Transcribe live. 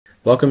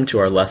Welcome to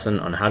our lesson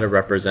on how to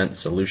represent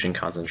solution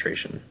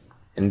concentration.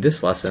 In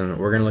this lesson,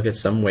 we're going to look at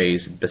some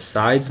ways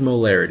besides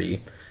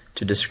molarity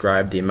to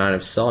describe the amount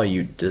of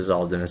solute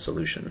dissolved in a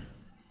solution.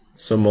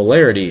 So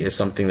molarity is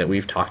something that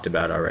we've talked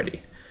about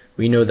already.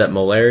 We know that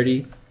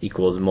molarity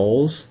equals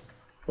moles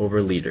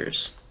over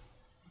liters.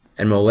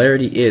 And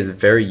molarity is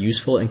very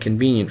useful and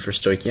convenient for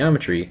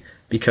stoichiometry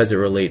because it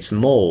relates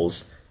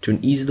moles to an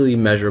easily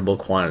measurable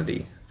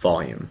quantity,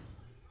 volume.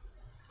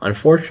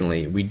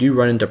 Unfortunately, we do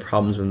run into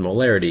problems with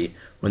molarity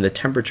when the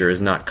temperature is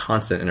not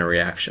constant in a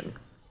reaction.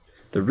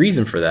 The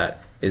reason for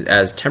that is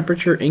as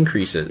temperature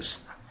increases,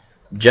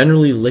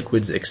 generally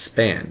liquids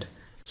expand.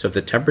 So if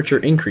the temperature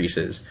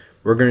increases,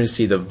 we're going to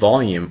see the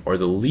volume or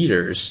the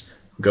liters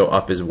go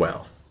up as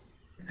well.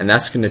 And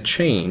that's going to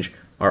change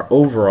our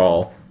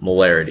overall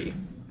molarity.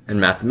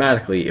 And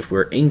mathematically, if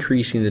we're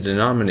increasing the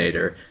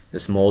denominator,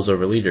 this moles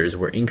over liters,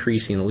 we're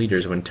increasing the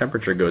liters when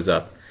temperature goes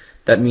up,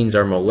 that means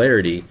our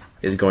molarity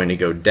is going to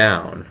go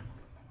down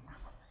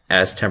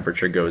as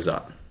temperature goes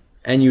up.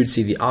 And you would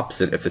see the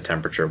opposite if the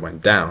temperature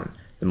went down.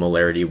 The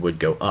molarity would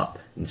go up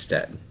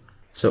instead.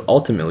 So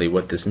ultimately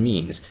what this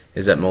means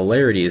is that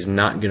molarity is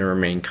not going to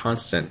remain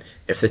constant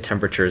if the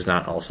temperature is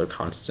not also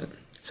constant.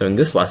 So in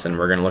this lesson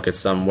we're going to look at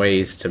some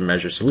ways to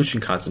measure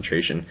solution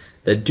concentration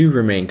that do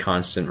remain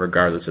constant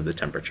regardless of the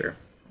temperature.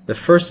 The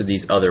first of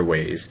these other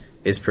ways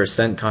is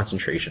percent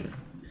concentration.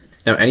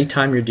 Now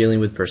anytime you're dealing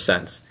with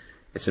percents,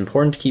 it's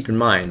important to keep in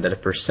mind that a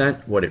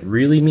percent, what it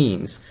really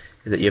means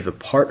is that you have a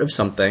part of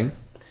something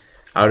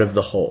out of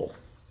the whole,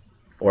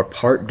 or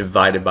part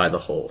divided by the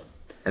whole,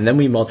 and then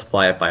we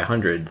multiply it by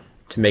 100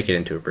 to make it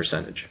into a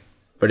percentage.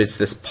 But it's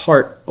this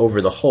part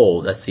over the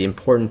whole that's the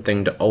important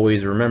thing to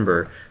always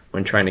remember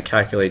when trying to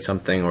calculate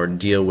something or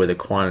deal with a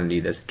quantity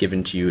that's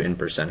given to you in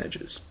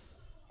percentages.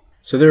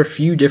 So there are a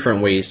few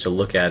different ways to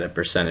look at a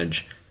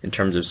percentage in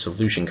terms of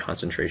solution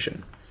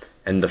concentration,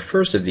 and the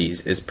first of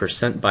these is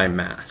percent by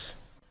mass.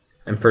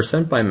 And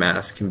percent by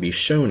mass can be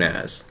shown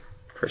as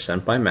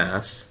percent by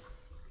mass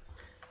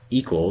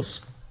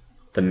equals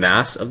the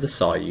mass of the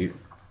solute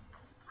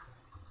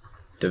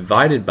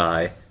divided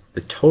by the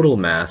total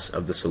mass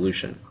of the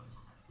solution.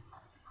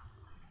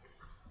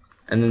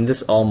 And then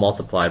this all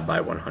multiplied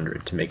by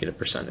 100 to make it a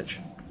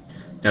percentage.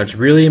 Now it's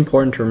really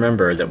important to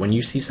remember that when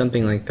you see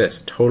something like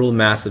this, total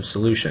mass of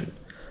solution,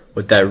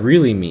 what that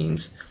really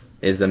means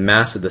is the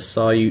mass of the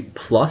solute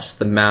plus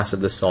the mass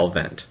of the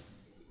solvent.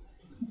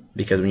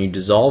 Because when you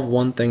dissolve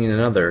one thing in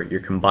another, you're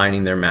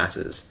combining their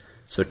masses.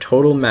 So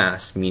total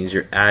mass means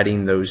you're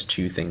adding those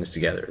two things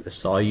together, the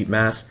solute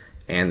mass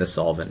and the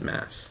solvent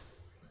mass.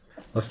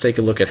 Let's take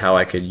a look at how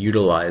I could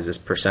utilize this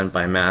percent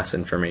by mass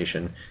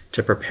information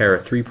to prepare a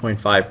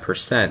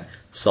 3.5%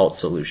 salt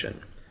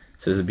solution.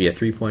 So this would be a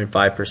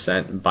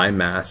 3.5% by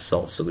mass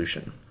salt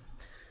solution.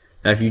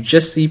 Now if you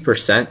just see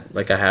percent,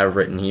 like I have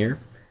written here,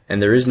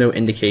 and there is no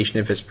indication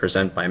if it's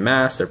percent by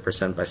mass or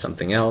percent by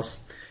something else,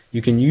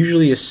 you can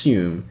usually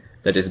assume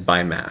that it's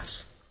by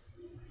mass.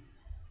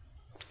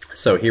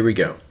 So here we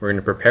go. We're going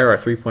to prepare our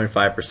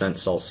 3.5%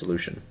 salt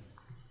solution.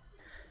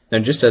 Now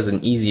just as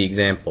an easy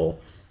example,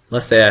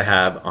 let's say I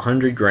have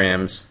 100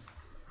 grams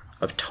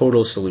of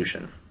total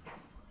solution.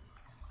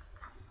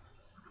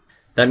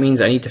 That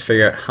means I need to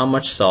figure out how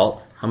much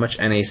salt, how much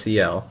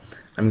NaCl,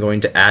 I'm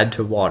going to add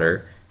to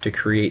water to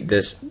create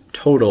this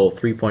total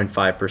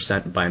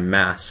 3.5% by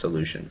mass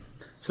solution.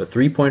 So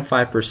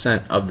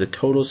 3.5% of the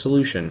total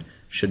solution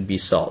should be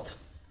salt.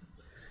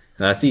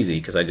 Now that's easy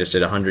because I just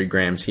did 100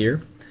 grams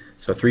here.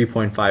 So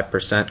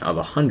 3.5% of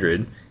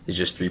 100 is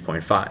just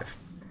 3.5.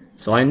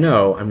 So I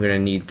know I'm going to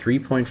need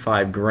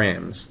 3.5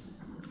 grams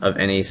of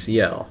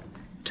NaCl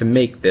to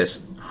make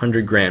this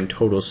 100 gram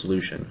total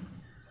solution.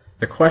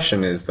 The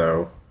question is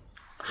though,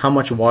 how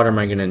much water am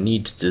I going to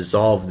need to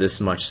dissolve this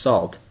much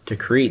salt to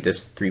create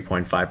this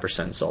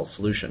 3.5% salt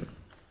solution?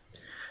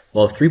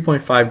 Well, if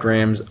 3.5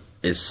 grams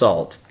is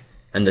salt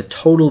and the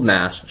total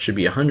mass should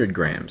be 100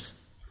 grams,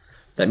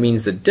 that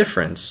means the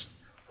difference,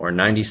 or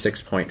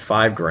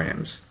 96.5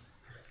 grams,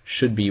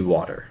 should be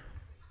water.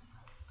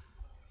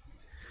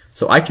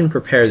 So I can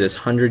prepare this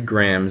 100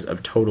 grams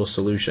of total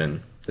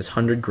solution, this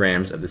 100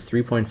 grams of this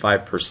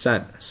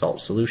 3.5%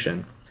 salt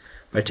solution,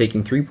 by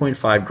taking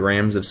 3.5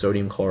 grams of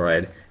sodium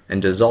chloride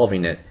and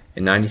dissolving it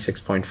in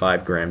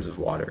 96.5 grams of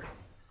water.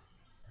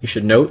 You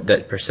should note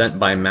that percent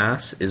by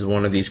mass is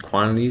one of these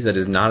quantities that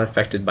is not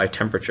affected by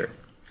temperature.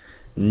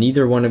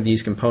 Neither one of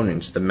these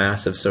components, the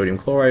mass of sodium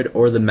chloride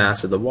or the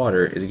mass of the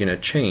water, is going to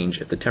change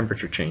if the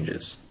temperature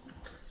changes.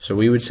 So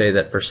we would say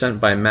that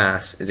percent by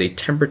mass is a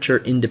temperature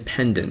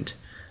independent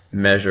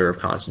measure of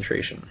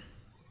concentration.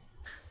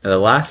 Now the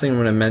last thing I'm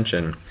going to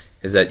mention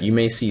is that you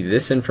may see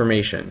this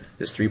information,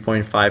 this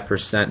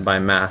 3.5% by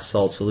mass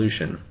salt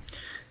solution.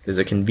 There's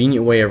a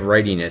convenient way of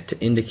writing it to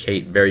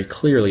indicate very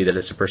clearly that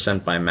it's a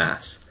percent by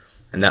mass,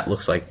 and that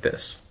looks like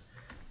this: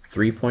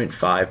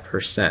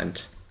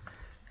 3.5%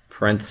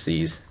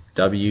 parentheses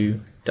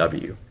WW.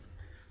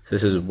 So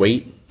this is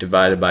weight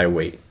divided by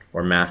weight,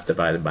 or mass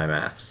divided by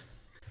mass.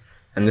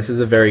 And this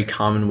is a very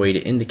common way to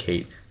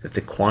indicate that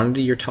the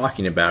quantity you're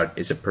talking about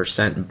is a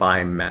percent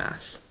by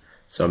mass.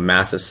 So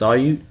mass of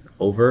solute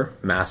over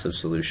mass of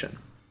solution,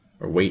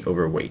 or weight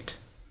over weight.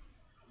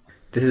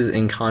 This is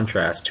in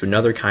contrast to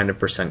another kind of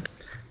percent,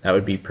 that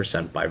would be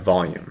percent by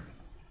volume.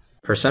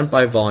 Percent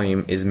by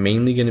volume is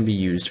mainly going to be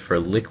used for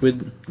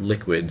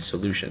liquid-liquid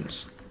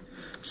solutions.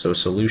 So a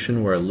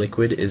solution where a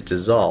liquid is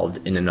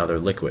dissolved in another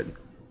liquid.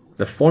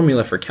 The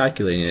formula for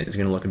calculating it is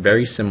going to look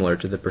very similar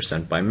to the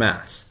percent by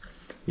mass.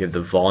 You have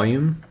the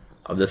volume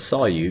of the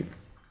solute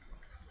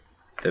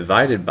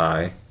divided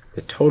by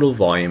the total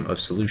volume of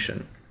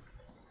solution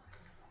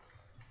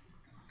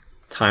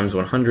times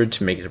 100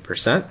 to make it a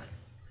percent,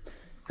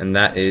 and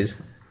that is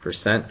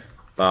percent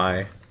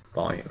by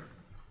volume.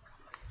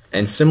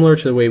 And similar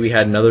to the way we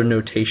had another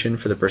notation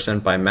for the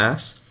percent by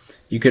mass,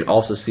 you could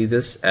also see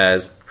this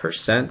as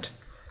percent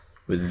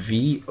with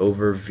V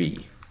over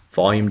V,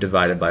 volume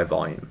divided by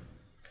volume.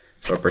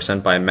 So our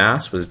percent by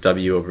mass was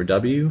W over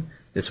W,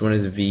 this one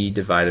is V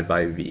divided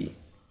by V,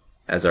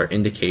 as our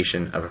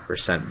indication of a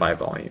percent by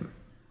volume.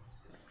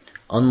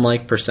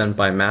 Unlike percent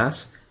by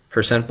mass,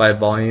 percent by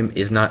volume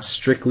is not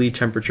strictly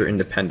temperature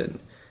independent,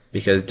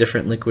 because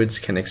different liquids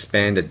can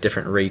expand at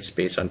different rates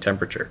based on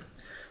temperature.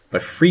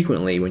 But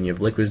frequently, when you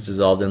have liquids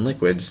dissolved in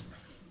liquids,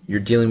 you're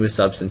dealing with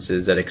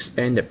substances that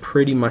expand at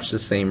pretty much the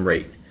same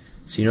rate.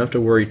 So you don't have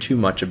to worry too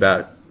much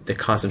about the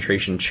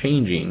concentration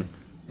changing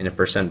in a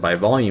percent by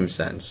volume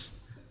sense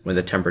when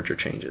the temperature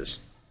changes.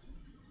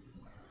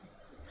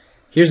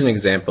 Here's an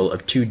example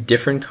of two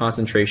different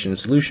concentration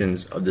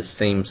solutions of the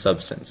same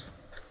substance.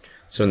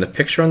 So in the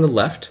picture on the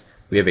left,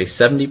 we have a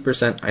 70%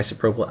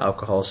 isopropyl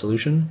alcohol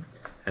solution,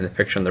 and the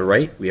picture on the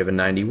right, we have a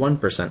 91%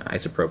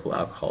 isopropyl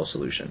alcohol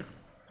solution.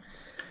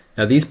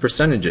 Now these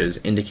percentages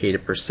indicate a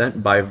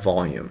percent by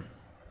volume.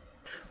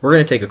 We're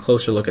going to take a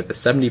closer look at the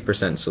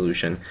 70%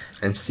 solution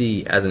and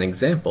see, as an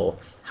example,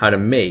 how to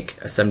make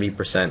a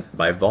 70%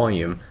 by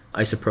volume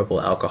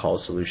isopropyl alcohol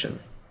solution.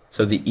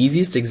 So the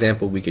easiest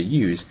example we could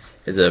use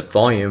is a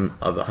volume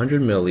of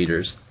 100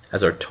 milliliters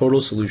as our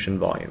total solution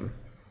volume.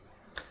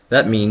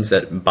 That means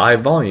that by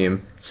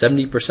volume,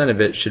 70% of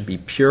it should be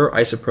pure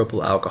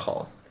isopropyl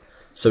alcohol.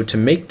 So to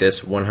make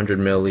this 100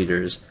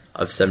 milliliters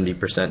of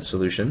 70%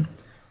 solution,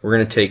 we're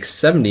going to take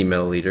 70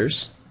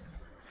 milliliters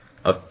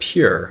of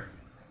pure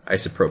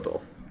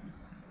isopropyl.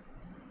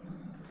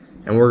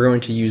 And we're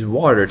going to use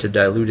water to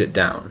dilute it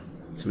down.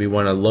 So we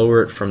want to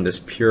lower it from this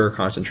pure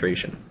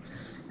concentration.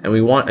 And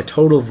we want a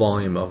total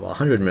volume of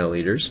 100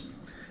 milliliters.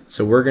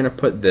 So we're going to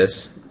put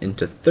this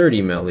into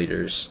 30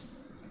 milliliters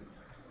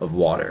of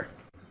water.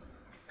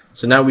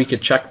 So now we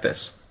could check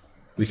this.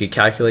 We could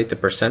calculate the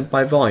percent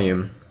by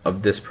volume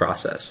of this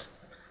process.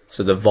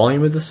 So the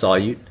volume of the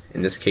solute,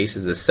 in this case,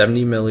 is the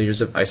 70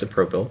 milliliters of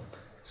isopropyl,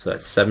 so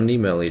that's 70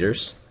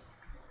 milliliters,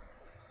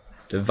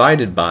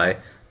 divided by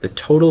the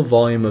total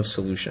volume of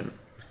solution.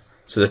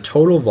 So the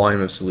total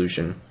volume of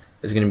solution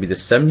is going to be the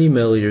 70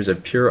 milliliters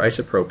of pure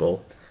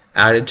isopropyl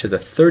added to the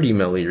 30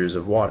 milliliters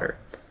of water,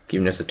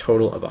 giving us a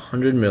total of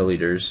 100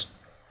 milliliters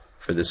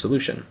for the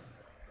solution.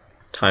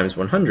 Times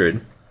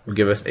 100 will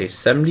give us a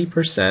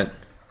 70%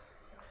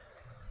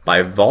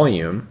 by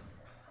volume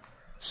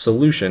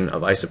solution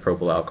of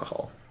isopropyl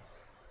alcohol.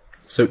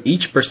 So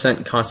each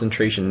percent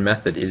concentration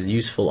method is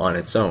useful on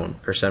its own.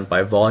 Percent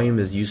by volume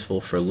is useful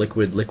for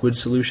liquid-liquid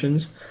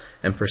solutions,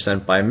 and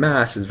percent by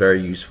mass is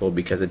very useful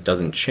because it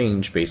doesn't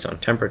change based on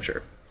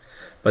temperature.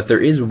 But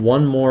there is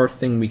one more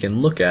thing we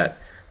can look at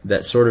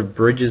that sort of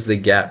bridges the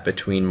gap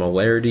between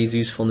molarity's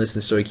usefulness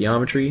in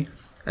stoichiometry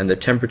and the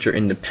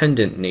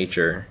temperature-independent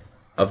nature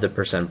of the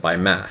percent by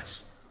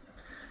mass.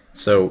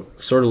 So,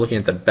 sort of looking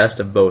at the best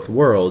of both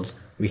worlds,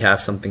 we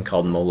have something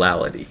called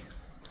molality.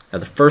 Now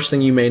the first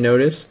thing you may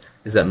notice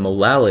is that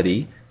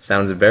molality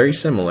sounds very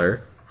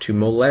similar to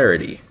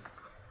molarity,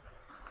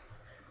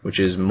 which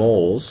is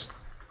moles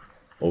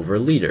over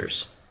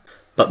liters.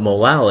 But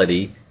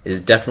molality is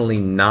definitely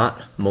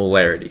not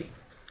molarity,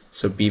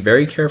 so be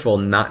very careful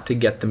not to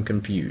get them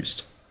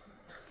confused.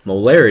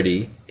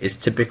 Molarity is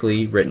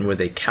typically written with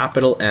a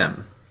capital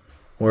M,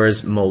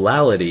 whereas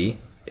molality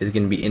is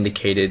going to be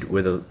indicated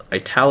with an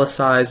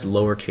italicized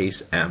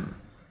lowercase m.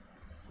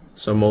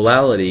 So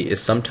molality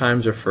is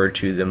sometimes referred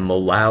to the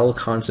molal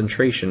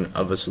concentration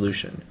of a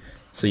solution.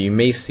 So you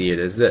may see it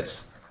as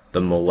this,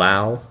 the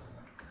molal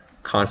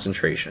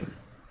concentration,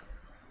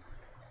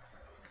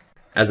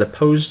 as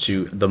opposed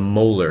to the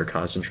molar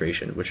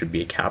concentration, which would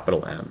be a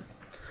capital M.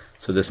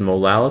 So this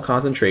molal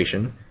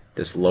concentration,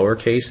 this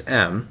lowercase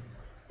m,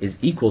 is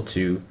equal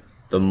to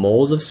the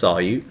moles of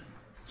solute.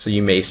 So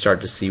you may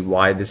start to see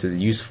why this is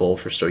useful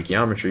for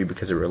stoichiometry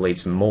because it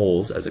relates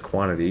moles as a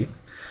quantity.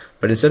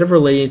 But instead of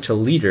relating it to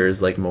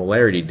liters like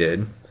molarity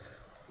did,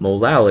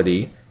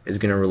 molality is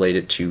going to relate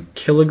it to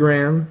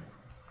kilogram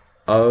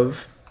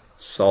of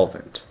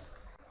solvent.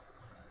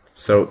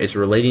 So it's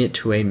relating it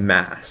to a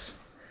mass.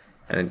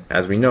 And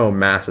as we know,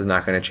 mass is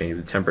not going to change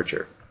with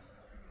temperature.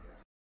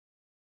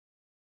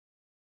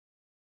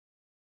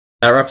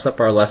 That wraps up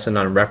our lesson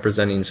on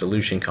representing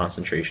solution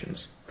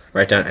concentrations.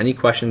 Write down any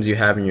questions you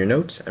have in your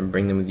notes and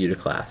bring them with you to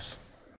class.